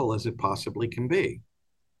as level as it possibly can be.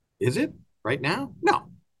 Is it right now? No,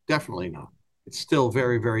 definitely not. It's still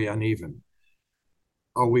very, very uneven.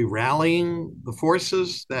 Are we rallying the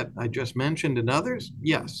forces that I just mentioned and others?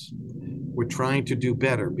 Yes. We're trying to do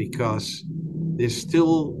better because there's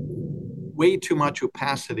still way too much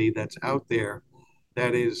opacity that's out there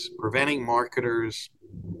that is preventing marketers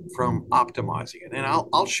from optimizing it. And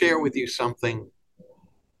I'll share with you something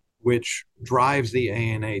which drives the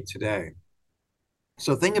ANA today.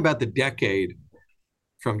 So think about the decade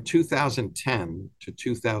from 2010 to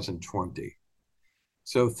 2020.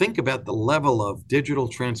 So think about the level of digital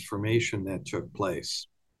transformation that took place.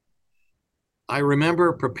 I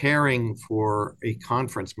remember preparing for a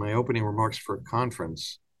conference, my opening remarks for a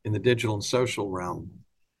conference in the digital and social realm.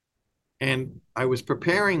 And I was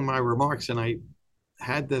preparing my remarks and I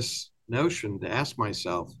had this notion to ask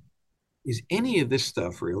myself, is any of this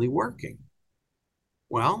stuff really working?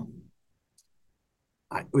 Well,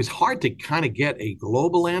 it was hard to kind of get a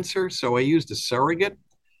global answer. So I used a surrogate.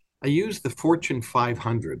 I used the Fortune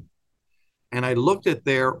 500 and I looked at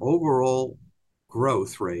their overall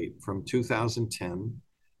growth rate from 2010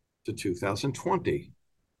 to 2020.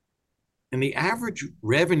 And the average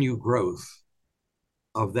revenue growth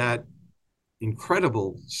of that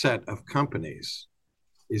incredible set of companies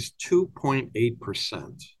is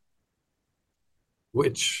 2.8%,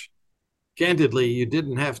 which candidly, you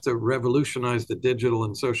didn't have to revolutionize the digital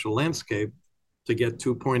and social landscape to get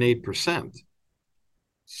 2.8%.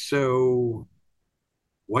 So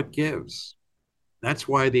what gives? That's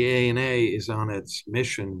why the ANA is on its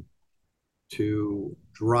mission to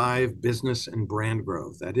drive business and brand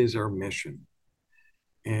growth. That is our mission.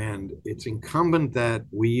 And it's incumbent that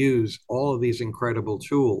we use all of these incredible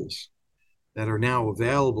tools that are now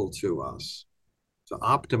available to us to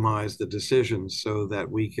optimize the decisions so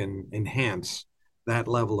that we can enhance that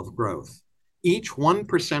level of growth. Each 1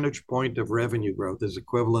 percentage point of revenue growth is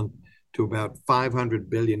equivalent to about $500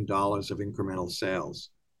 billion of incremental sales.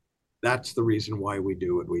 That's the reason why we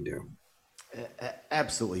do what we do.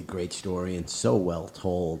 Absolutely great story and so well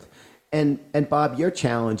told. And Bob, your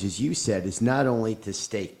challenge, as you said, is not only to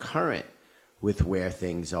stay current with where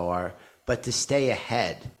things are, but to stay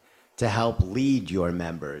ahead, to help lead your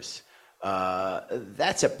members.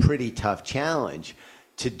 That's a pretty tough challenge.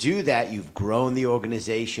 To do that, you've grown the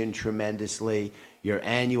organization tremendously. Your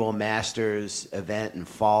annual Masters event in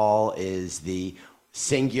fall is the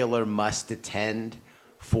singular must attend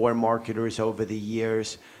for marketers over the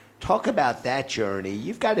years. Talk about that journey.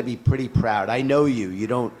 You've got to be pretty proud. I know you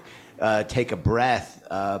don't take a breath,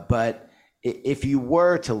 but if you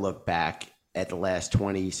were to look back at the last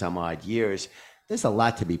 20 some odd years, there's a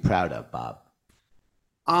lot to be proud of, Bob.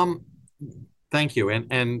 Thank you.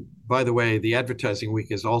 And by the way, the Advertising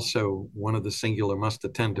Week is also one of the singular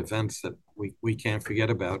must-attend events that we can't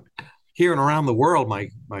forget about. Here and around the world,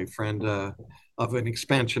 my friend, of an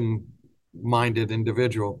expansion-minded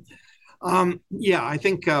individual. Yeah, I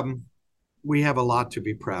think we have a lot to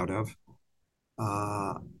be proud of.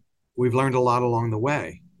 We've learned a lot along the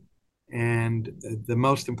way. And the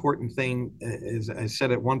most important thing, as I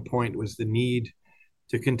said at one point, was the need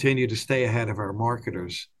to continue to stay ahead of our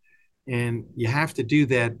marketers. And you have to do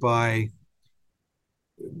that by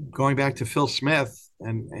going back to Phil Smith.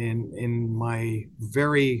 And in my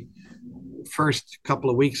very first couple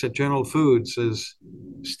of weeks at General Foods is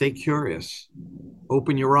stay curious,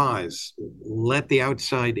 open your eyes, let the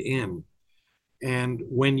outside in. And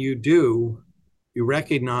when you do, you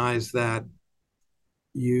recognize that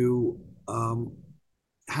you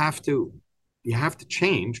have to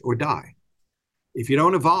change or die. if you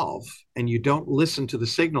don't evolve and you don't listen to the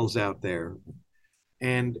signals out there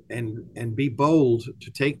and be bold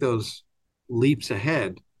to take those leaps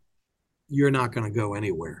ahead, you're not going to go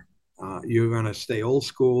anywhere. You're going to stay old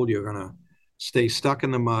school. You're going to stay stuck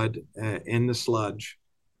in the mud, in the sludge.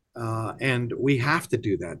 And we have to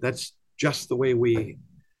do that. That's just the way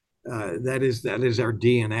that is our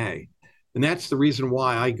DNA. And that's the reason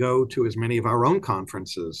why I go to as many of our own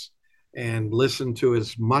conferences and listen to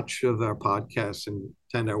as much of our podcasts and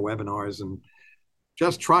attend our webinars and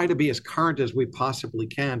just try to be as current as we possibly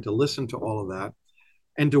can to listen to all of that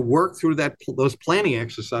and to work through those planning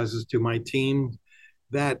exercises to my team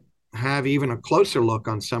that have even a closer look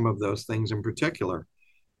on some of those things in particular,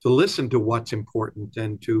 to listen to what's important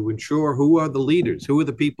and to ensure who are the leaders, who are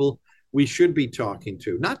the people we should be talking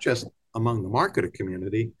to, not just among the marketer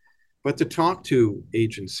community, but to talk to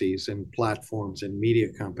agencies and platforms and media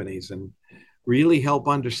companies and really help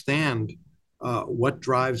understand what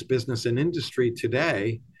drives business and industry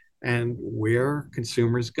today and where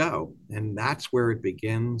consumers go. And that's where it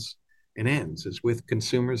begins and ends, is with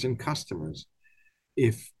consumers and customers.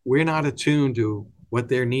 If we're not attuned to what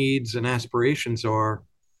their needs and aspirations are,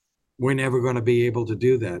 we're never going to be able to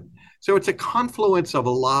do that. So it's a confluence of a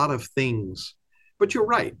lot of things. But you're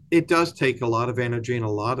right, it does take a lot of energy and a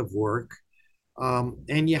lot of work.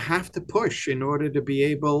 And you have to push in order to be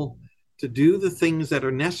able to do the things that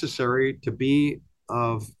are necessary to be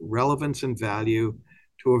of relevance and value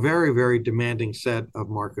to a very, very demanding set of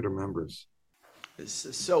marketer members.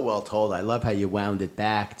 It's so well told. I love how you wound it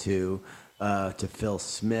back to Phil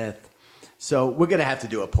Smith. So we're going to have to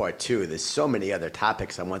do a part two. There's so many other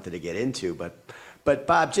topics I wanted to get into, but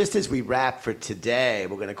Bob, just as we wrap for today,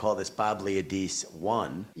 we're going to call this Bob Liodice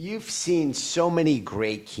 1. You've seen so many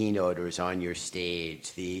great keynoters on your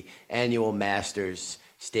stage. The annual Masters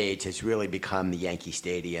stage has really become the Yankee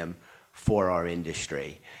Stadium for our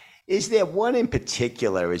industry. Is there one in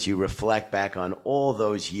particular, as you reflect back on all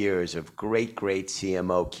those years of great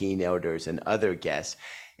CMO keynoters and other guests,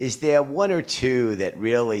 is there one or two that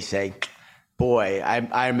really say, boy,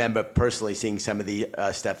 I remember personally seeing some of the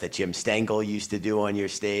stuff that Jim Stengel used to do on your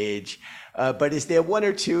stage. But is there one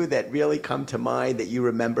or two that really come to mind that you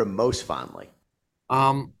remember most fondly?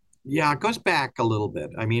 Yeah, it goes back a little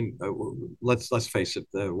bit. I mean, let's face it.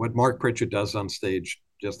 What Mark Pritchard does on stage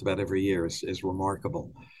just about every year is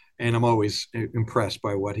remarkable. And I'm always impressed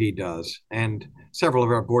by what he does. And several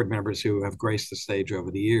of our board members who have graced the stage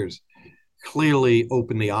over the years clearly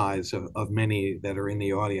open the eyes of many that are in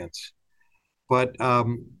the audience. But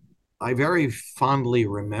I very fondly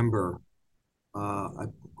remember a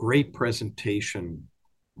great presentation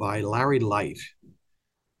by Larry Light,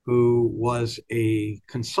 who was a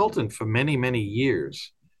consultant for many, many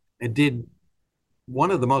years and did one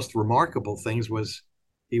of the most remarkable things was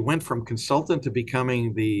he went from consultant to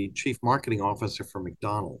becoming the chief marketing officer for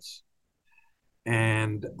McDonald's.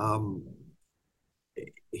 And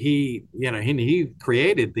he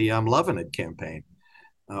created the I'm Loving It campaign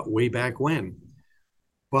way back when.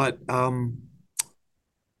 But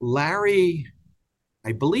Larry,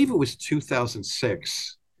 I believe it was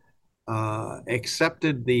 2006,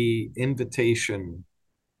 accepted the invitation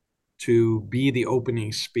to be the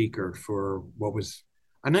opening speaker for what was,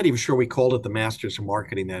 I'm not even sure we called it the Masters of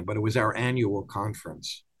Marketing then, but it was our annual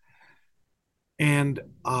conference. And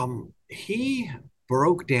he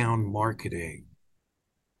broke down marketing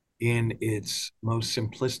in its most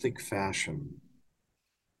simplistic fashion.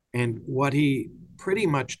 And what he pretty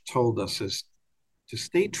much told us is to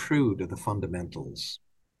stay true to the fundamentals.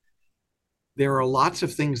 There are lots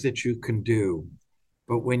of things that you can do,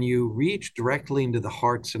 but when you reach directly into the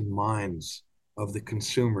hearts and minds of the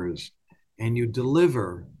consumers and you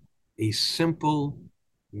deliver a simple,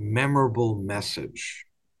 memorable message,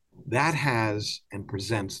 that has and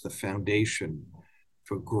presents the foundation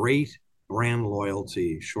for great brand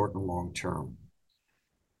loyalty, short and long term.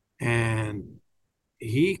 And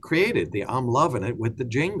he created the I'm Loving It with the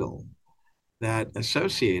jingle that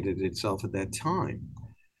associated itself at that time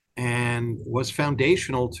and was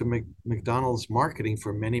foundational to McDonald's marketing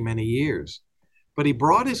for many, many years. But he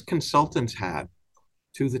brought his consultant's hat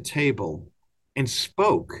to the table and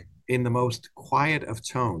spoke in the most quiet of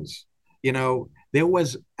tones. You know, there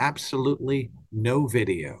was absolutely no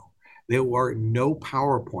video. There were no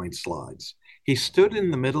PowerPoint slides. He stood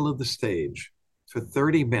in the middle of the stage for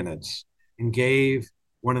 30 minutes and gave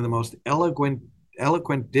one of the most eloquent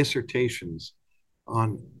dissertations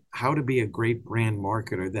on how to be a great brand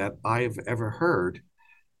marketer that I've ever heard.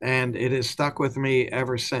 And it has stuck with me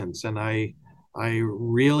ever since. And I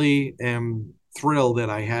really am thrilled that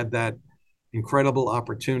I had that incredible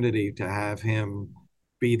opportunity to have him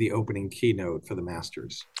be the opening keynote for the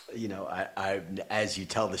Masters. You know, I as you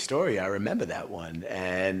tell the story, I remember that one,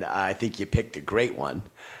 and I think you picked a great one.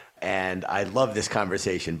 And I love this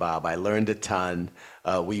conversation, Bob. I learned a ton.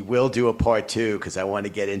 We will do a part two because I want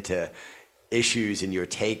to get into issues and your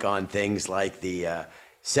take on things like the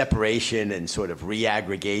separation and sort of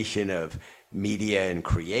reaggregation of media and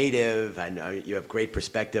creative. I know you have great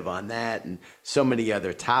perspective on that and so many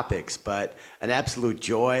other topics, but an absolute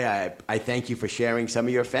joy. I thank you for sharing some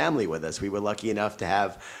of your family with us. We were lucky enough to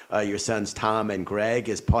have your sons Tom and Greg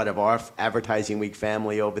as part of our Advertising Week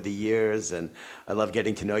family over the years, and I love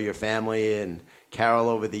getting to know your family and Carol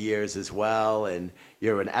over the years as well. And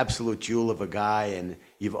you're an absolute jewel of a guy, and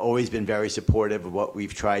you've always been very supportive of what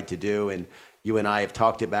we've tried to do. And you and I have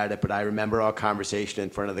talked about it, but I remember our conversation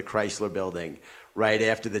in front of the Chrysler Building right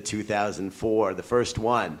after the 2004, the first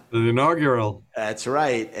one. The inaugural. That's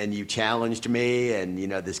right. And you challenged me, and, you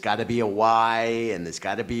know, there's got to be a why, and there's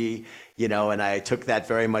got to be, you know, and I took that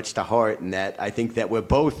very much to heart. And that I think that we're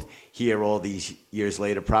both here all these years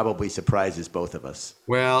later probably surprises both of us.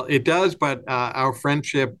 Well, it does, but our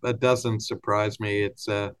friendship doesn't surprise me.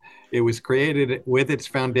 It was created with its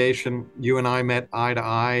foundation. You and I met eye to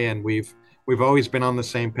eye, and we've always been on the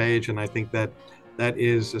same page, and I think that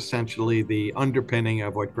is essentially the underpinning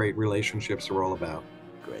of what great relationships are all about.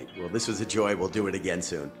 Great. Well, this was a joy. We'll do it again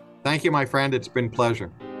soon. Thank you, my friend. It's been a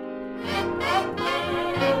pleasure.